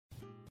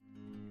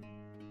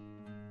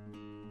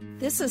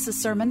This is a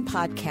sermon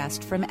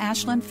podcast from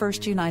Ashland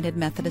First United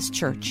Methodist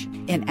Church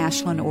in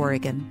Ashland,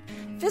 Oregon.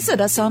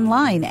 Visit us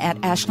online at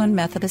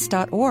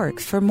ashlandmethodist.org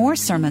for more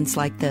sermons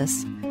like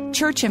this,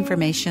 church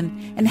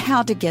information, and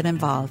how to get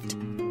involved.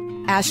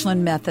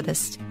 Ashland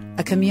Methodist,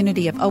 a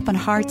community of open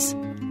hearts,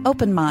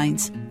 open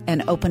minds,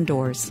 and open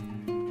doors.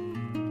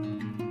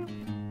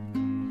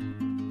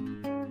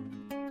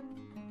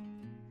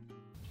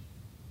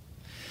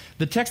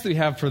 The text that we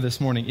have for this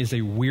morning is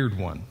a weird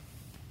one.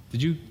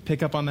 Did you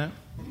pick up on that?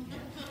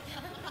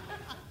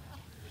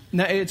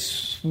 Now,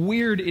 it's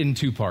weird in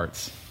two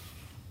parts.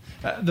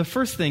 The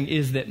first thing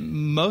is that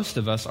most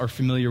of us are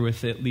familiar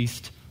with at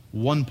least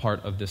one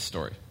part of this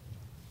story,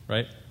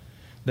 right?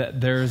 That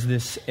there's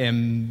this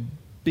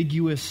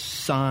ambiguous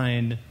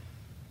sign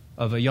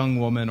of a young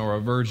woman or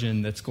a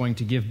virgin that's going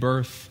to give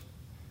birth,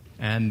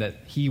 and that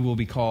he will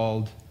be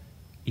called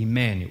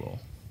Emmanuel.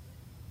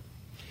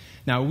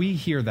 Now, we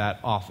hear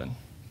that often,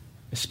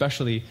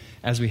 especially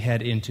as we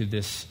head into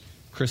this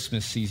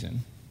Christmas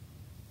season.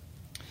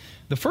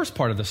 The first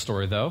part of the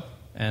story, though,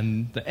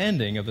 and the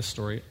ending of the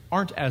story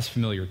aren't as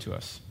familiar to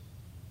us.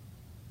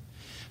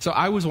 So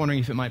I was wondering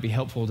if it might be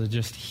helpful to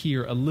just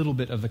hear a little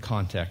bit of the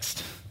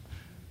context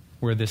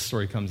where this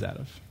story comes out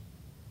of.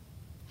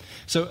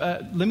 So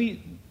let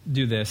me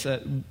do this.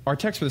 Our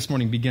text for this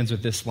morning begins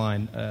with this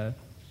line,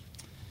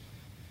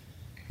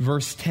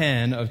 verse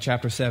 10 of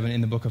chapter 7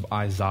 in the book of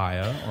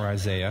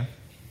Isaiah.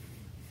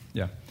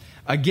 Yeah.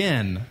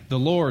 Again, the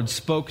Lord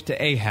spoke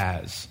to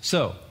Ahaz.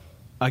 So,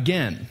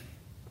 again,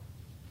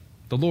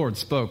 the Lord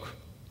spoke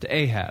to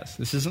Ahaz.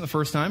 This isn't the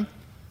first time.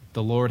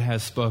 The Lord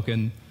has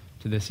spoken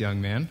to this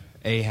young man,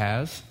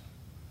 Ahaz.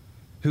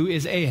 Who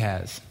is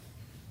Ahaz?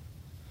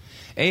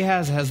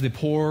 Ahaz has the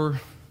poor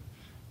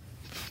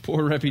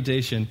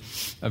reputation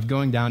of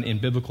going down in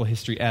biblical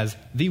history as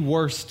the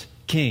worst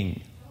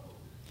king.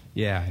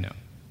 Yeah, I know.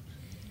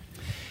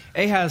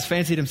 Ahaz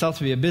fancied himself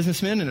to be a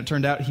businessman, and it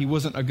turned out he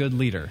wasn't a good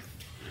leader.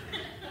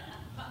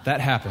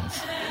 That happens.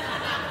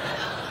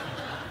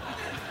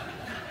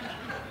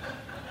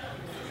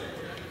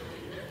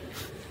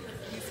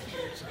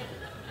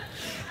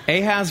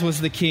 Ahaz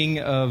was the king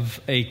of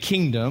a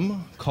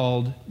kingdom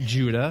called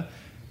Judah.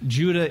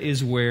 Judah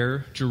is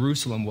where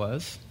Jerusalem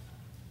was.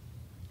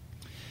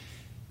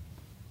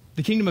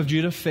 The kingdom of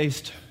Judah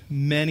faced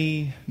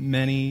many,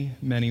 many,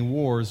 many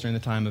wars during the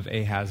time of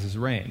Ahaz's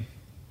reign.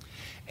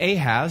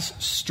 Ahaz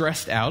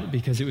stressed out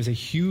because it was a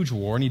huge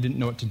war and he didn't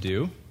know what to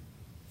do.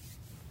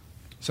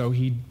 So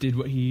he did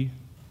what he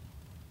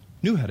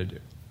knew how to do.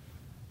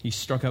 He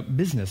struck up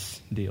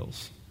business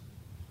deals.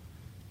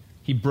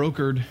 He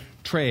brokered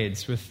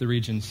trades with the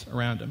regions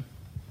around him.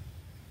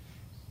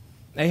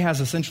 Ahaz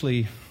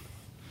essentially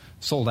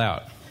sold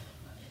out.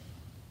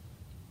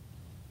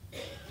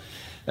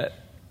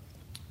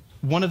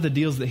 One of the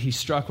deals that he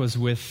struck was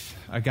with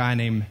a guy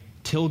named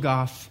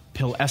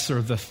Tilgath-Pileser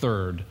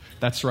III.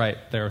 That's right,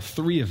 there are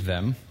three of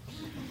them.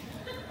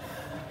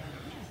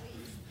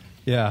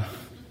 Yeah.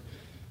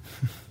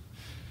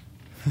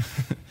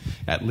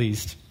 At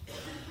least.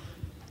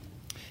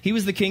 He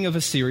was the king of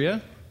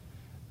Assyria,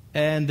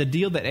 and the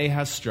deal that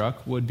Ahaz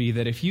struck would be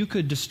that if you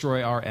could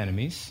destroy our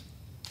enemies,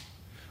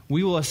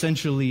 we will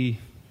essentially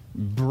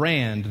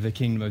brand the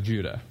kingdom of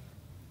Judah.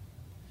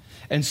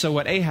 And so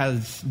what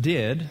Ahaz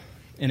did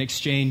in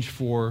exchange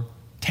for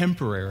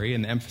temporary,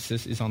 and the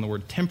emphasis is on the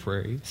word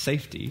temporary,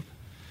 safety,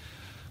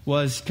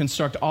 was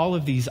construct all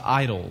of these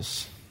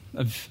idols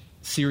of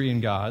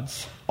Syrian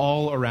gods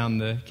all around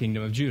the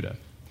kingdom of Judah.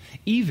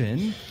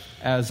 Even,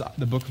 as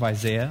the book of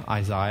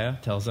Isaiah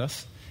tells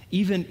us,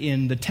 even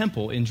in the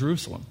temple in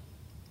Jerusalem.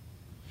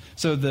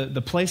 So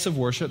the place of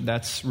worship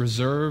that's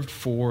reserved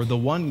for the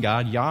one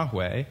God,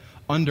 Yahweh,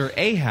 under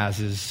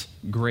Ahaz's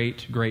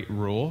great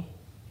rule,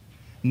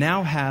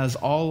 now has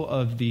all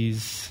of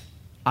these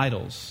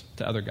idols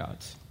to other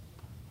gods.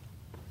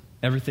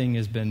 Everything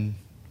has been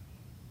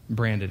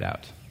branded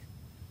out.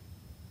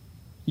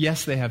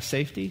 Yes, they have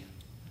safety,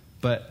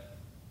 but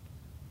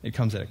it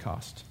comes at a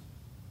cost.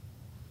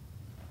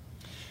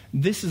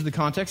 This is the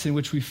context in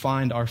which we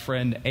find our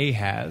friend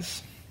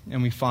Ahaz,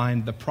 and we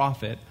find the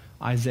prophet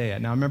Isaiah.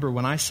 Now remember,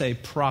 when I say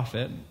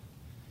prophet,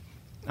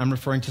 I'm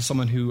referring to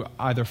someone who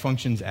either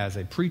functions as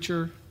a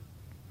preacher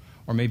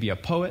or maybe a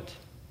poet.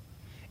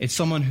 It's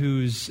someone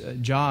whose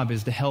job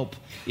is to help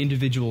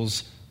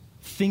individuals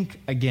think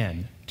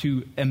again,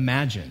 to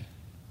imagine.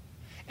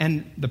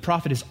 And the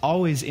prophet is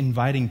always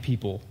inviting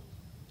people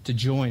to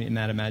join in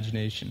that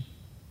imagination,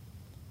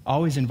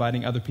 always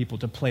inviting other people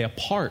to play a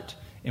part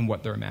in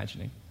what they're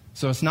imagining.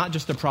 So it's not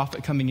just a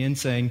prophet coming in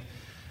saying,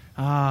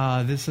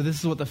 this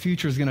is what the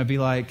future is going to be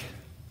like,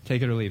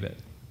 take it or leave it.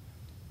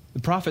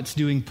 The prophet's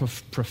doing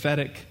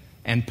prophetic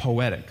and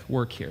poetic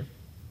work here.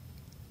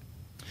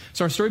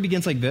 So our story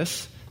begins like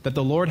this, that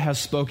the Lord has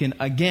spoken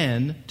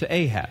again to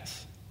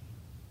Ahaz.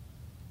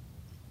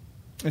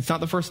 It's not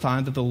the first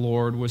time that the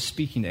Lord was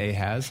speaking to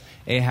Ahaz.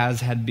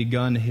 Ahaz had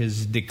begun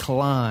his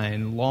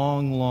decline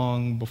long,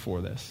 long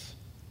before this.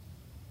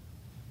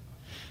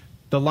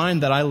 The line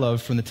that I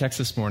love from the text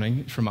this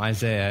morning from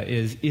Isaiah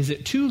is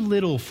it too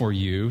little for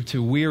you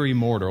to weary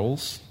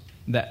mortals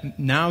that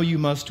now you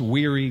must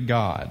weary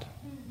God?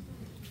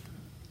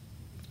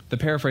 The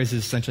paraphrase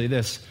is essentially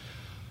this: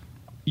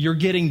 you're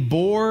getting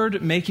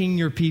bored making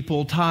your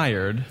people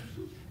tired,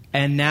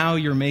 and now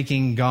you're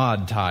making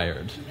God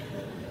tired.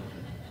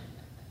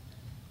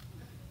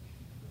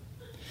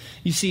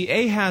 You see,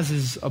 Ahaz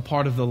is a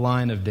part of the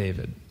line of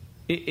David.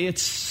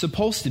 It's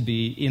supposed to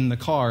be in the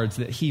cards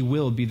that he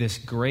will be this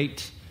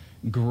great,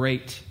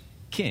 great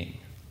king.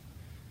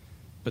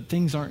 But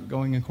things aren't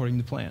going according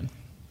to plan.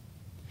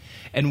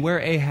 And where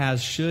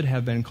Ahaz should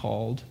have been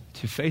called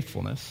to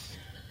faithfulness,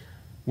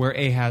 where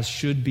Ahaz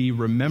should be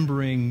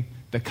remembering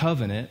the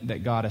covenant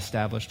that God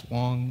established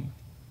long,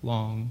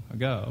 long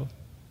ago,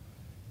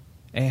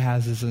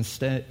 Ahaz is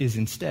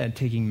instead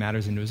taking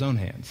matters into his own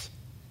hands,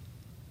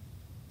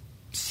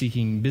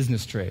 seeking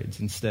business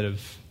trades instead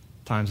of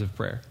times of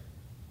prayer.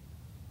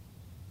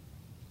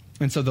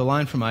 And so the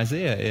line from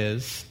Isaiah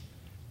is,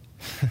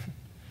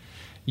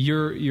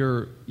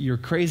 your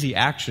crazy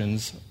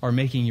actions are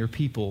making your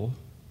people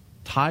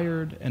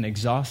tired and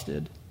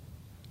exhausted.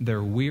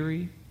 They're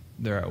weary.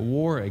 They're at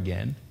war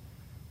again.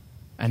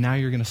 And now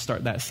you're going to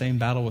start that same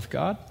battle with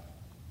God?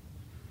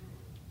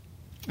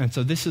 And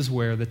so this is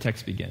where the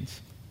text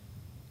begins.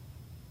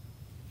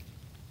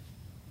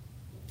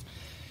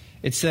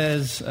 It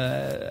says,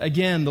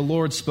 again, the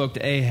Lord spoke to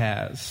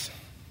Ahaz,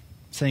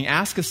 saying,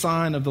 ask a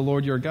sign of the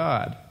Lord your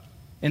God.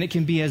 And it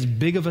can be as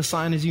big of a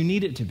sign as you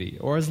need it to be,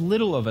 or as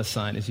little of a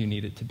sign as you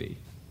need it to be.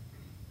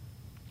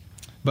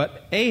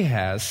 But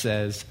Ahaz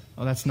says,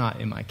 oh, that's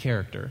not in my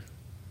character.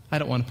 I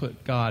don't want to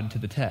put God to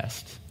the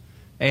test.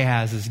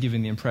 Ahaz is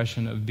giving the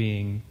impression of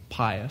being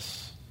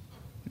pious.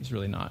 He's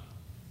really not.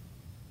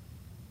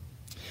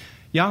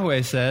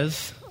 Yahweh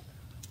says,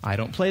 I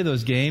don't play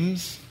those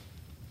games.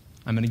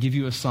 I'm going to give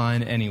you a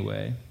sign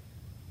anyway.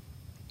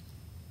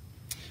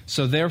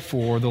 So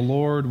therefore, the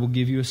Lord will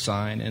give you a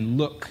sign, and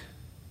look,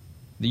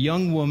 the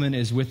young woman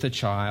is with a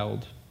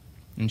child,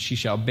 and she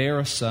shall bear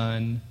a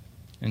son,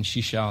 and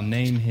she shall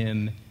name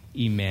him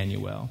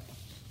Emmanuel.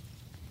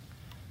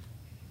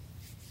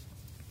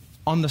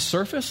 On the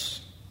surface,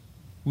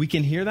 we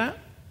can hear that,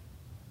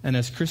 and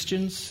as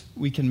Christians,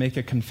 we can make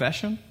a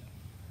confession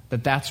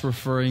that that's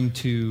referring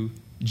to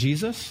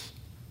Jesus,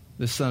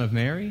 the Son of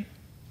Mary,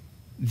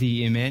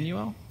 the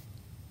Emmanuel.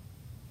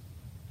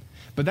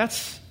 But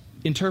that's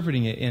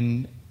interpreting it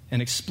in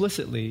an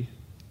explicitly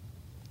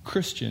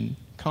Christian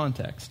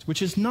context,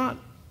 which is not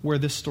where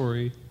this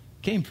story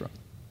came from.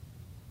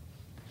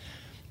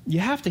 You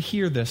have to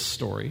hear this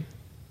story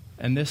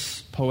and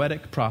this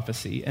poetic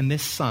prophecy and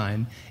this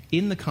sign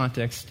in the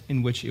context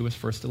in which it was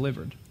first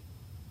delivered.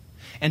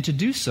 And to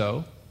do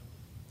so,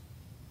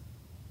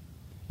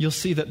 you'll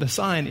see that the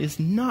sign is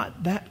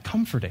not that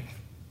comforting.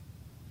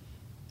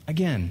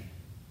 Again,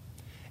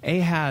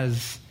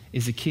 Ahaz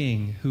is a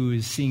king who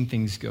is seeing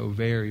things go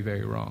very,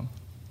 very wrong.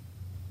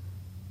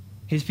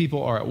 His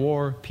people are at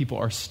war. People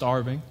are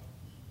starving.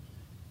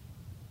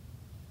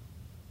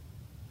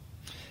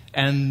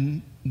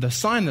 And the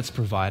sign that's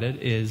provided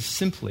is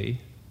simply,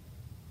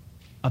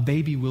 a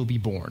baby will be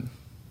born.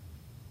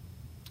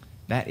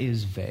 That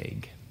is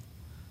vague.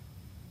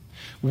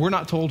 We're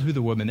not told who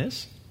the woman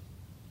is.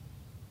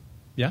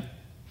 Yeah?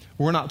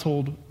 We're not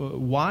told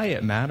why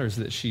it matters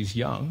that she's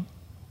young,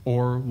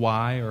 or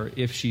why or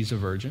if she's a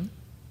virgin.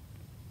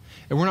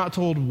 And we're not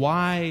told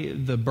why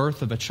the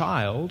birth of a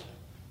child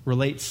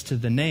relates to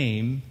the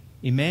name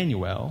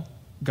Emmanuel,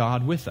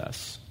 God with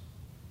us.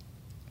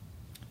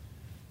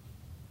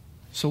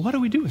 So what do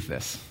we do with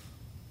this?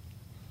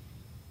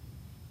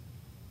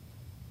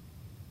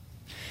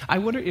 I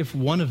wonder if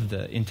one of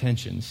the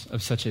intentions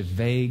of such a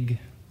vague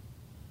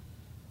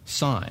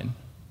sign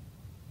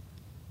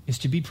is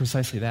to be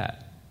precisely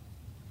that,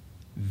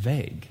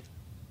 vague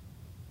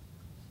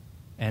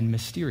and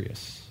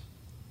mysterious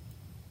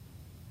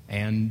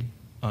and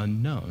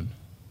unknown.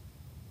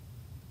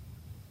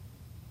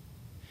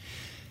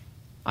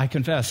 I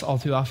confess, all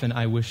too often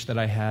I wish that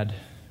I had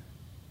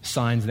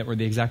signs that were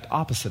the exact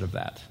opposite of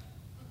that.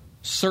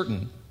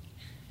 Certain,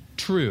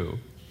 true,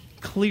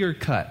 clear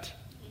cut.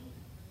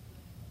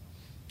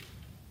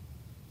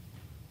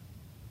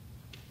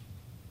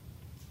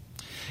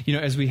 You know,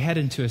 as we head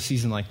into a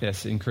season like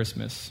this in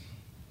Christmas,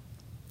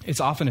 it's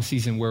often a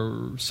season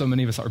where so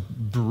many of us are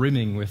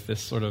brimming with this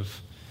sort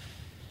of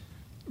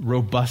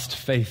robust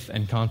faith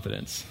and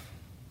confidence.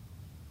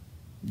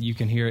 You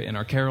can hear it in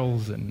our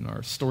carols and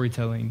our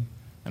storytelling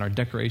and our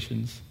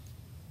decorations.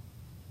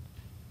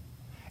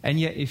 And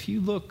yet, if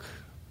you look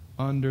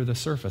under the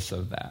surface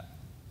of that,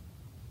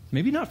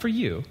 maybe not for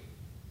you,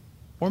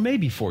 or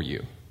maybe for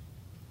you,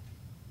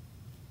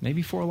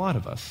 maybe for a lot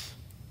of us,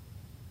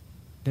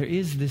 there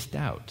is this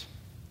doubt.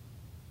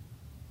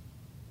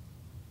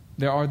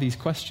 There are these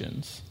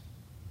questions.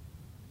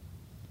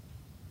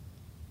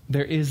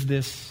 There is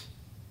this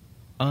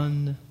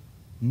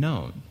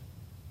unknown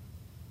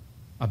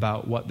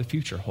about what the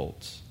future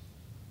holds.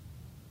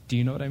 Do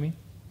you know what I mean?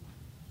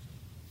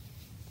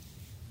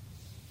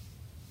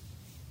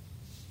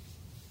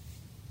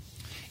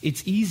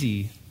 It's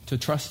easy to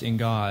trust in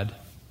God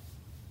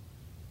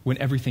when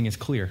everything is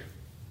clear.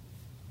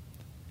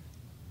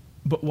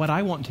 But what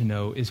I want to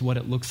know is what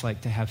it looks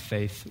like to have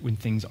faith when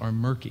things are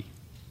murky,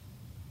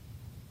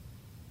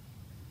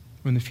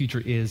 when the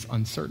future is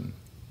uncertain.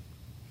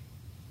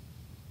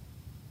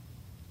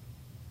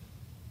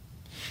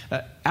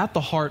 At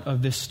the heart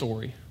of this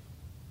story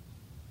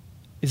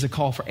is a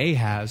call for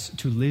Ahaz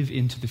to live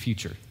into the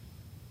future.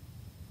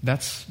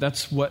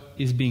 That's what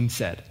is being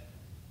said,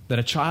 that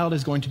a child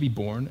is going to be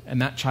born,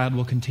 and that child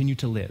will continue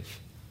to live.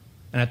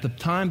 And at the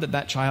time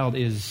that child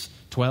is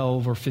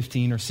 12 or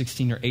 15 or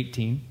 16 or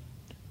 18,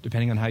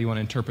 depending on how you want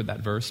to interpret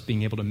that verse,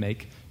 being able to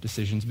make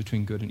decisions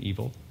between good and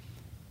evil,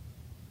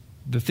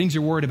 the things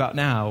you're worried about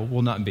now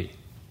will not be.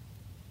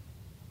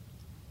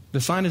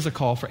 The sign is a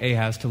call for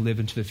Ahaz to live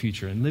into the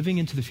future. And living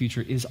into the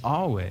future is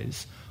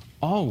always,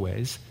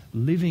 always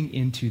living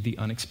into the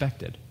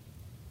unexpected.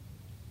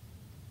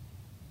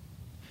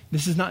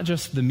 This is not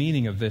just the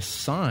meaning of this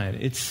sign,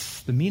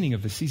 it's the meaning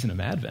of the season of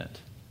Advent.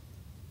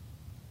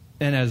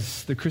 And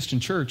as the Christian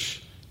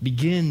church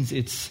begins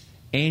its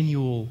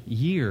annual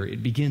year,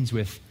 it begins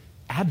with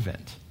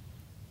Advent.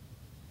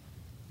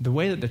 The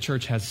way that the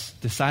church has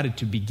decided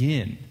to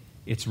begin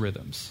its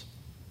rhythms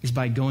is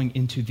by going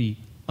into the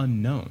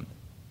unknown.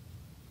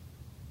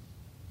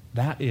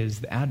 That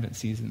is the Advent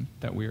season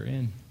that we're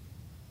in.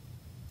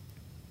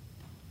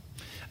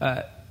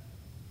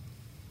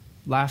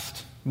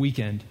 Last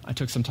weekend, I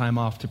took some time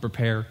off to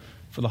prepare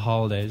for the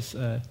holidays.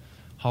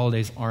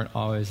 Holidays aren't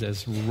always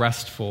as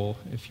restful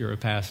if you're a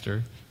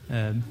pastor.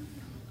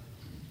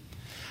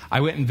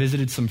 I went and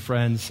visited some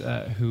friends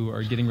who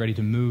are getting ready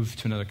to move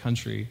to another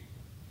country.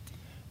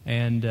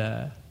 And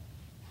it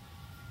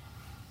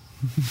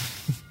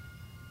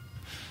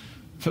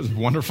was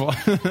wonderful.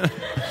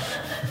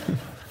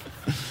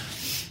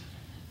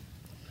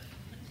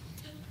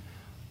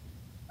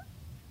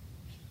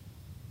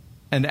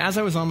 And as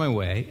I was on my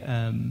way,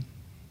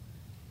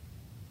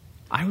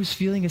 I was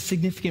feeling a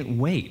significant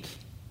weight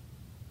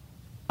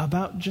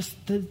about just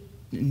the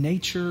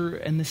nature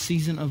and the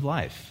season of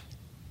life.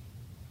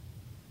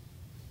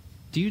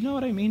 Do you know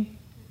what I mean?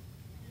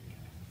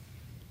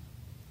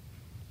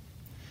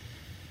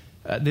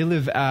 They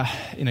live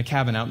in a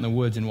cabin out in the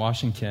woods in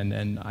Washington,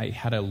 and I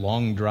had a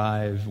long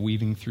drive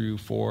weaving through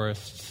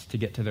forests to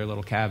get to their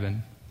little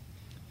cabin.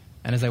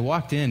 And as I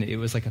walked in, it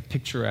was like a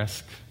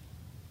picturesque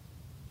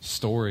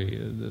story.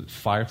 The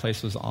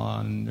fireplace was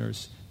on.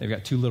 They've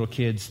got 2 little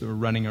kids that were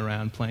running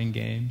around playing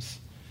games.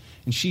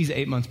 And she's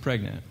 8 months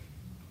pregnant.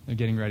 They're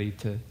getting ready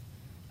to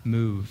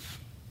move.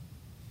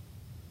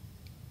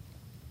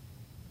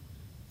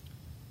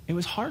 It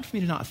was hard for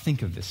me to not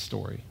think of this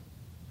story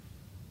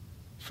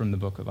from the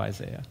book of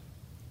Isaiah.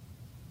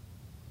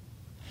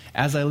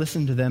 As I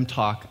listened to them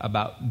talk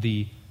about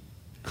the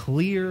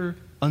clear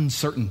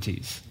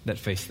uncertainties that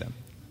face them,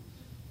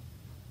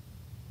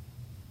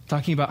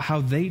 talking about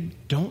how they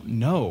don't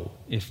know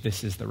if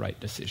this is the right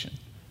decision,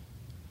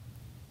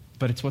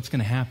 but it's what's going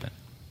to happen.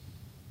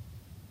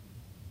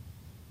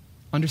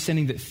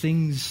 Understanding that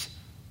things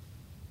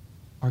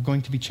are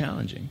going to be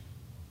challenging.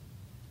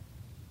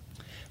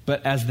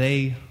 But as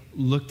they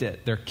looked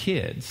at their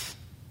kids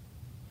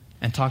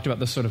and talked about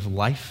the sort of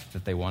life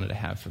that they wanted to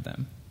have for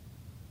them,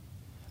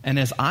 and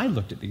as I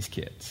looked at these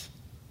kids,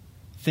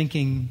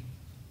 thinking,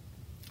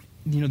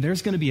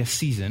 there's going to be a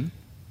season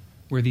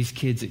where these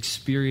kids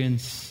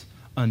experience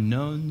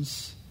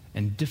unknowns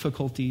and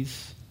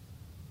difficulties,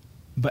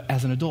 but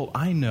as an adult,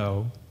 I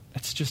know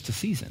that's just a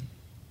season.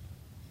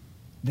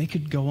 They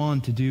could go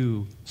on to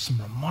do some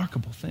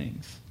remarkable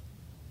things.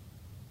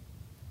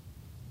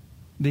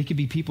 They could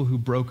be people who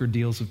broker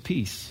deals of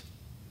peace.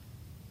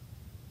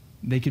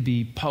 They could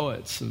be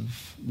poets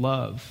of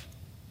love.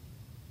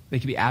 They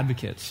could be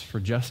advocates for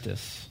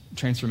justice,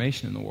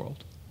 transformation in the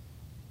world.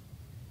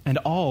 And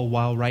all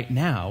while right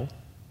now,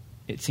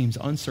 it seems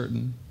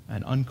uncertain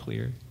and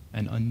unclear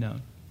and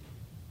unknown.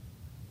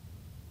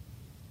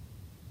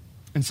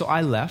 And so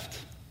I left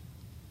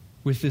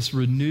with this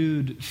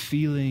renewed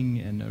feeling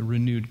and a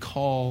renewed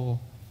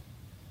call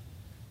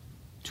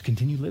to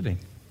continue living.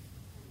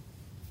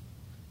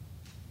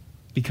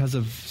 Because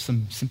of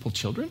some simple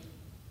children?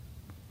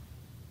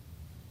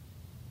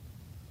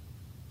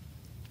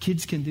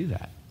 Kids can do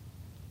that.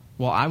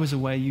 While I was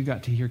away, you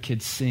got to hear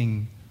kids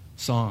sing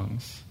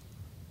songs.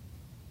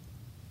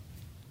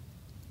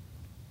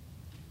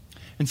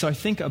 And so I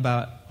think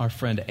about our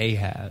friend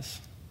Ahaz,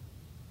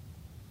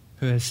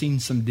 who has seen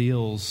some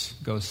deals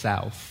go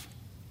south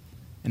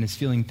and is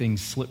feeling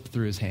things slip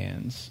through his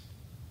hands.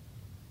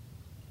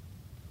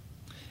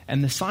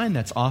 And the sign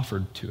that's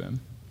offered to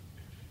him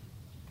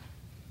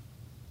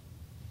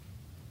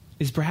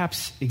is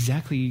perhaps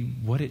exactly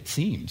what it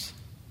seems,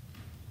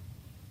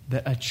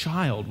 that a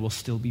child will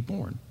still be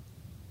born.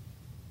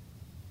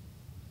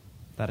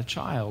 That a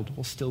child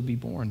will still be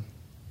born.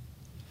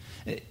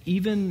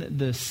 Even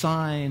the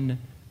sign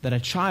that a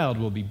child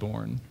will be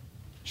born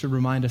should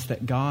remind us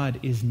that God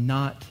is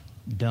not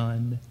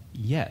done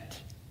yet.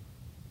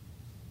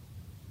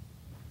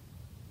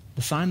 The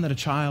The sign that a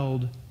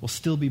child will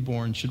still be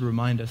born should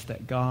remind us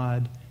that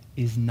God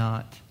is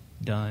not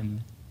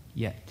done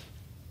yet.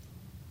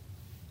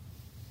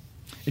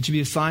 It should be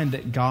a sign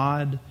that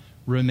God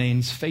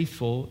remains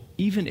faithful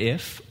even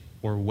if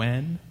or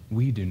when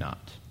we do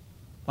not,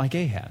 like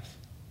Ahaz.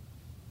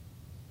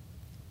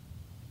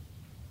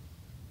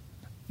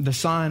 The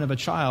sign of a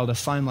child, a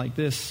sign like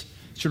this,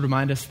 should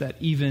remind us that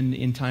even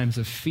in times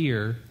of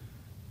fear,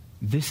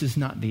 this is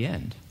not the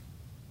end.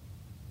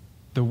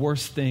 The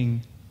worst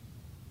thing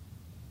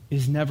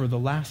is never the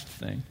last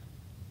thing.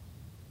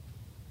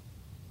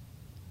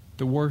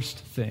 The worst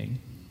thing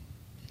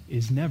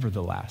is never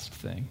the last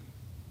thing.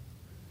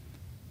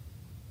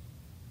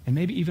 And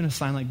maybe even a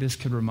sign like this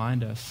could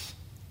remind us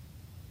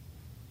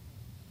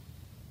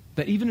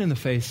that even in the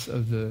face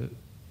of the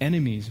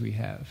enemies we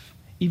have,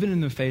 even in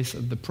the face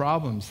of the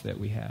problems that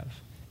we have,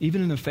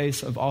 even in the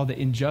face of all the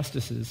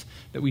injustices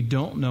that we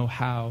don't know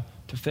how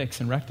to fix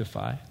and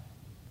rectify,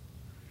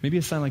 maybe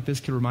a sign like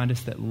this could remind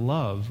us that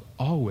love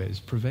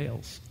always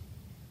prevails.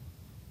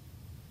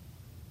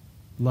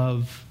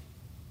 Love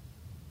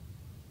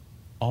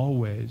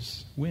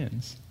always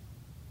wins.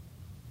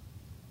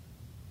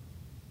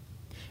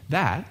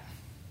 That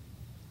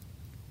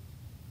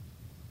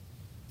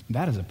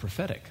is a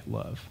prophetic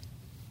love.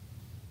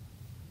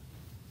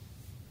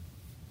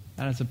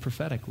 That is a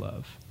prophetic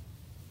love.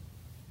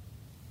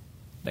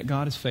 That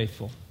God is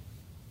faithful.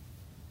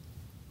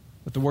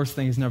 That the worst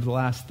thing is never the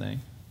last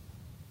thing.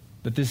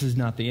 That this is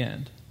not the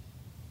end.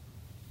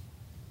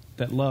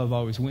 That love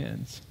always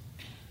wins.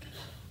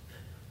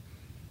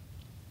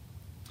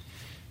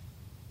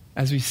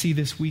 As we see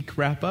this week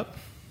wrap up,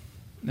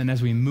 and as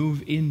we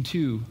move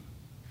into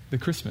the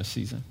Christmas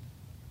season,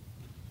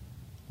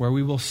 where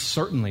we will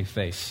certainly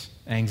face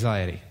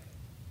anxiety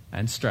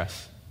and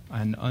stress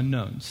and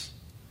unknowns,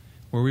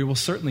 where we will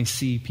certainly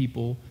see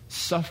people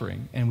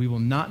suffering and we will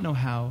not know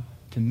how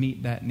to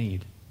meet that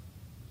need.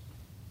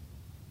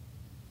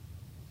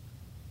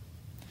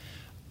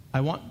 I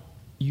want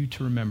you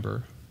to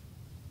remember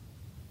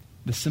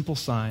the simple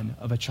sign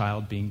of a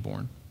child being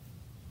born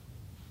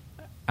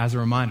as a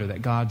reminder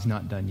that God's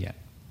not done yet,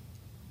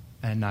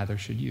 and neither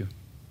should you.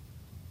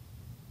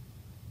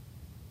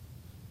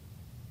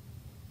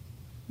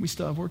 We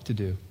still have work to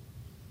do.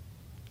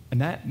 And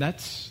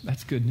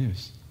that's good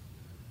news.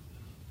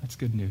 That's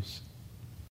good news.